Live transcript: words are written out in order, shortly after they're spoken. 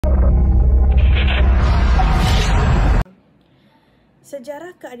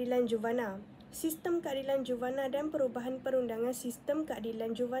Sejarah keadilan JUVANA. Sistem keadilan JUVANA dan perubahan perundangan sistem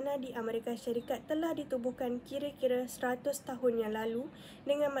keadilan JUVANA di Amerika Syarikat telah ditubuhkan kira-kira 100 tahun yang lalu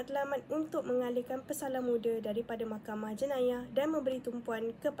dengan matlamat untuk mengalihkan pesalah muda daripada mahkamah jenayah dan memberi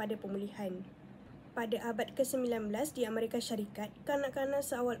tumpuan kepada pemulihan. Pada abad ke-19 di Amerika Syarikat, kanak-kanak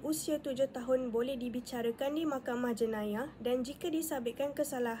seawal usia 7 tahun boleh dibicarakan di mahkamah jenayah dan jika disabitkan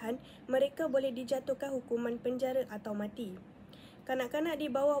kesalahan, mereka boleh dijatuhkan hukuman penjara atau mati. Kanak-kanak di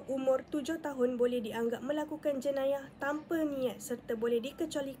bawah umur 7 tahun boleh dianggap melakukan jenayah tanpa niat serta boleh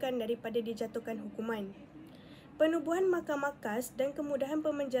dikecualikan daripada dijatuhkan hukuman. Penubuhan mahkamah KAS dan kemudahan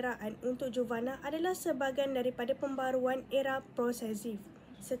pemenjaraan untuk JUVANA adalah sebahagian daripada pembaruan era prosesif.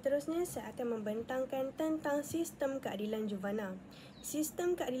 Seterusnya, saya akan membentangkan tentang sistem keadilan JUVANA.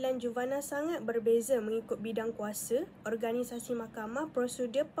 Sistem keadilan JUVANA sangat berbeza mengikut bidang kuasa, organisasi mahkamah,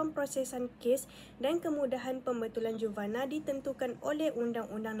 prosedur pemprosesan kes dan kemudahan pembetulan JUVANA ditentukan oleh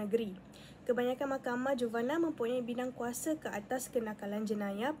undang-undang negeri. Kebanyakan mahkamah JUVANA mempunyai bidang kuasa ke atas kenakalan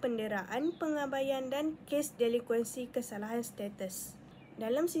jenayah, penderaan, pengabaian dan kes delikuensi kesalahan status.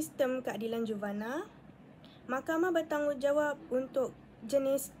 Dalam sistem keadilan JUVANA, mahkamah bertanggungjawab untuk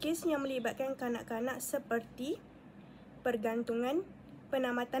jenis kes yang melibatkan kanak-kanak seperti pergantungan,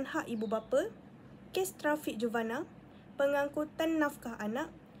 penamatan hak ibu bapa, kes trafik JUVANA, pengangkutan nafkah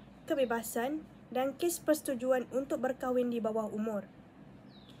anak, kebebasan dan kes persetujuan untuk berkahwin di bawah umur.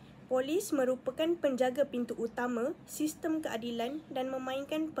 Polis merupakan penjaga pintu utama sistem keadilan dan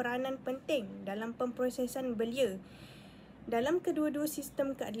memainkan peranan penting dalam pemprosesan belia dalam kedua-dua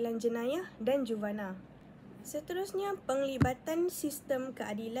sistem keadilan jenayah dan JUVANA. Seterusnya, penglibatan sistem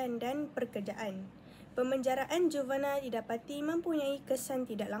keadilan dan pekerjaan. Pemenjaraan JUVANA didapati mempunyai kesan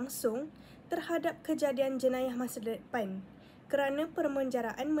tidak langsung terhadap kejadian jenayah masa depan kerana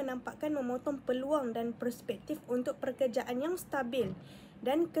pemenjaraan menampakkan memotong peluang dan perspektif untuk pekerjaan yang stabil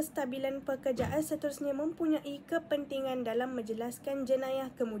dan kestabilan pekerjaan seterusnya mempunyai kepentingan dalam menjelaskan jenayah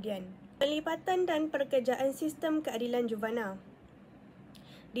kemudian. Pelibatan dan pekerjaan sistem keadilan JUVANA.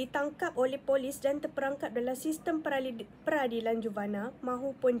 Ditangkap oleh polis dan terperangkap dalam sistem peradilan JUVANA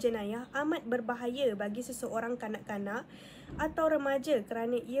maupun jenayah amat berbahaya bagi seseorang kanak-kanak atau remaja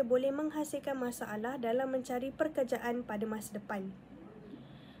kerana ia boleh menghasilkan masalah dalam mencari pekerjaan pada masa depan.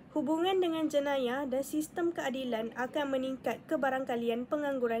 Hubungan dengan jenayah dan sistem keadilan akan meningkat kebarangkalian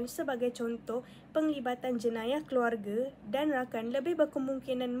pengangguran sebagai contoh penglibatan jenayah keluarga dan rakan lebih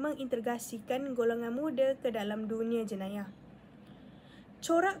berkemungkinan mengintegrasikan golongan muda ke dalam dunia jenayah.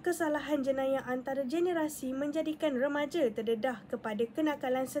 Corak kesalahan jenayah antara generasi menjadikan remaja terdedah kepada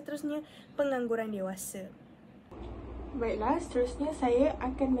kenakalan seterusnya pengangguran dewasa. Baiklah, seterusnya saya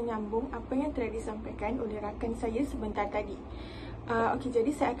akan menyambung apa yang telah disampaikan oleh rakan saya sebentar tadi.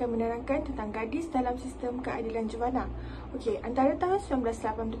 Jadi saya akan menerangkan tentang gadis dalam sistem keadilan JUVANA. Antara tahun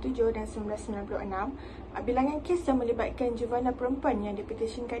 1987 dan 1996, bilangan kes yang melibatkan JUVANA perempuan yang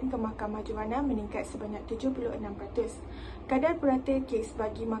dipetisyenkan ke Mahkamah JUVANA meningkat sebanyak 76%. Kadar purata kes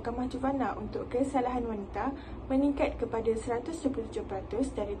bagi Mahkamah JUVANA untuk kesalahan wanita meningkat kepada 127%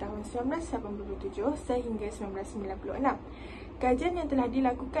 dari tahun 1987 sehingga 1996. Kajian yang telah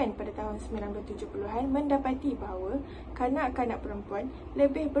dilakukan pada tahun 1970-an mendapati bahawa kanak-kanak perempuan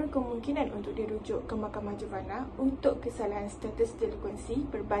lebih berkemungkinan untuk dirujuk ke Mahkamah JUVANA untuk kesalahan status delikuensi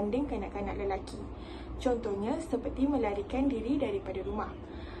berbanding kanak-kanak lelaki. Contohnya seperti melarikan diri daripada rumah.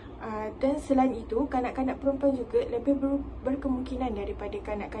 Dan selain itu, kanak-kanak perempuan juga lebih berkemungkinan daripada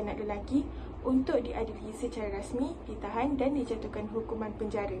kanak-kanak lelaki untuk diadili secara rasmi, ditahan dan dijatuhkan hukuman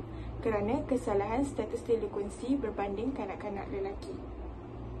penjara kerana kesalahan status delikuensi berbanding kanak-kanak lelaki.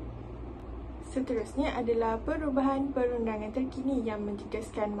 Seterusnya adalah perubahan perundangan terkini yang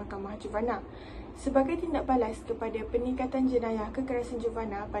menjejaskan Mahkamah JUVANA. Sebagai tindak balas kepada peningkatan jenayah kekerasan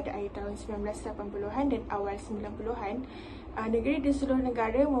JUVANA pada akhir tahun 1980-an dan awal 90-an, negeri di seluruh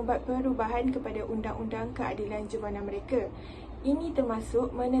negara membuat perubahan kepada undang-undang keadilan JUVANA mereka. Ini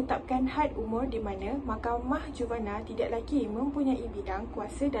termasuk menetapkan had umur di mana Mahkamah JUVANA tidak lagi mempunyai bidang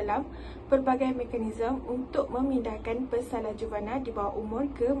kuasa dalam pelbagai mekanisme untuk memindahkan pesalah JUVANA di bawah umur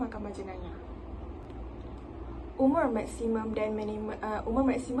ke Mahkamah Jenayah. Umur maksimum dan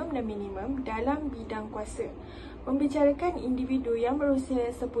minimum dalam bidang kuasa. Membicarakan individu yang berusia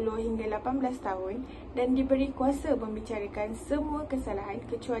 10 hingga 18 tahun dan diberi kuasa membicarakan semua kesalahan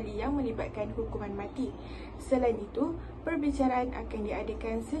kecuali yang melibatkan hukuman mati. Selain itu, perbicaraan akan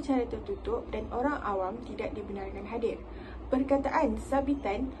diadakan secara tertutup dan orang awam tidak dibenarkan hadir. Perkataan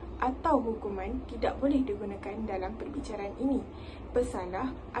sabitan atau hukuman tidak boleh digunakan dalam perbicaraan ini.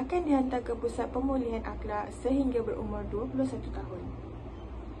 Pesalah akan dihantar ke Pusat Pemulihan Akhlak sehingga berumur 21 tahun.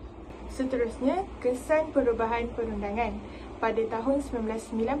 Seterusnya, kesan perubahan perundangan. pada tahun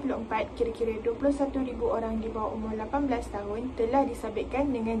 1994, kira-kira 21,000 orang di bawah umur 18 tahun telah disabitkan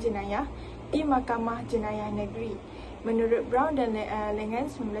dengan jenayah di Mahkamah Jenayah Negeri menurut Brown dan Lengan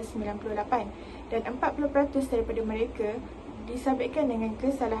 1998, dan 40% daripada mereka disabitkan dengan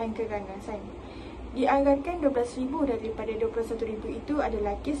kesalahan keganasan. Dianggarkan 12,000 daripada 21,000 itu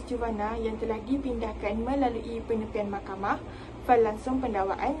adalah kes JUVANA yang telah dipindahkan melalui penepian mahkamah, fal langsung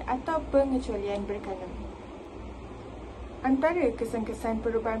pendakwaan atau pengecualian berkanun. Antara kesan-kesan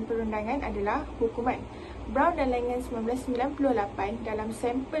perubahan perundangan adalah hukuman. Brown dan Lengan 1998 dalam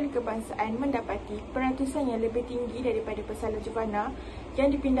sampel kebangsaan mendapati peratusan yang lebih tinggi daripada pesalah JUVANA yang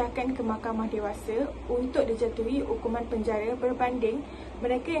dipindahkan ke mahkamah dewasa untuk dijatuhi hukuman penjara berbanding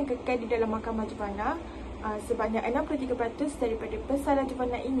mereka yang kekal di dalam mahkamah JUVANA. Sebanyak 63% daripada pesalah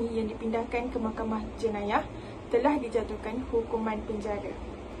JUVANA ini yang dipindahkan ke mahkamah jenayah telah dijatuhkan hukuman penjara.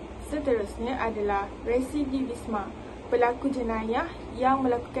 Seterusnya adalah residivisme, pelaku jenayah yang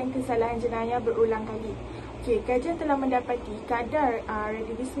melakukan kesalahan jenayah berulang kali. Kajian telah mendapati kadar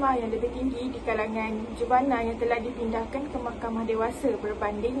residivisme yang lebih tinggi di kalangan JUVANA yang telah dipindahkan ke mahkamah dewasa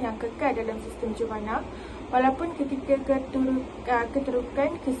berbanding yang kekal dalam sistem JUVANA walaupun ketika keterukan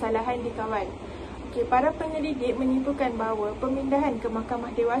kesalahan dikawal. Para penyelidik menyimpulkan bahawa pemindahan ke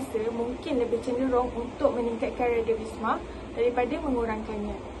mahkamah dewasa mungkin lebih cenderung untuk meningkatkan residivisme daripada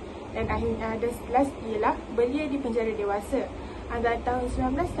mengurangkannya. Dan akhirnya ada sekelas ialah belia di penjara dewasa. Antara tahun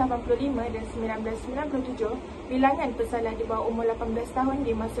 1985 dan 1997, bilangan pesalah di bawah umur 18 tahun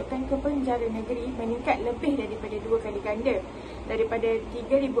dimasukkan ke penjara negeri meningkat lebih daripada 2 kali ganda, daripada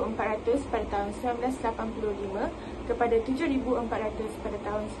 3,400 pada tahun 1985 kepada 7,400 pada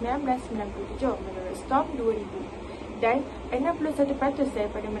tahun 1997 menurut STOM 2000. Dan 61%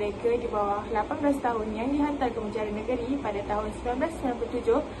 daripada mereka di bawah 18 tahun yang dihantar ke penjara negeri pada tahun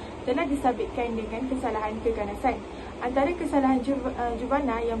 1997 telah disabitkan dengan kesalahan keganasan. Antara kesalahan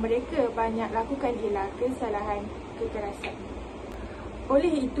JUVANA yang mereka banyak lakukan ialah kesalahan kekerasan.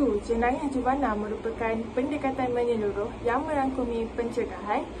 Oleh itu, jenayah JUVANA merupakan pendekatan menyeluruh yang merangkumi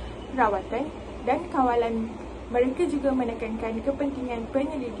pencegahan, perawatan dan kawalan. Mereka juga menekankan kepentingan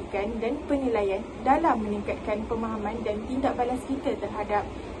penyelidikan dan penilaian dalam meningkatkan pemahaman dan tindak balas kita terhadap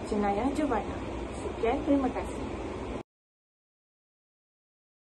jenayah JUVANA. Sekian, terima kasih.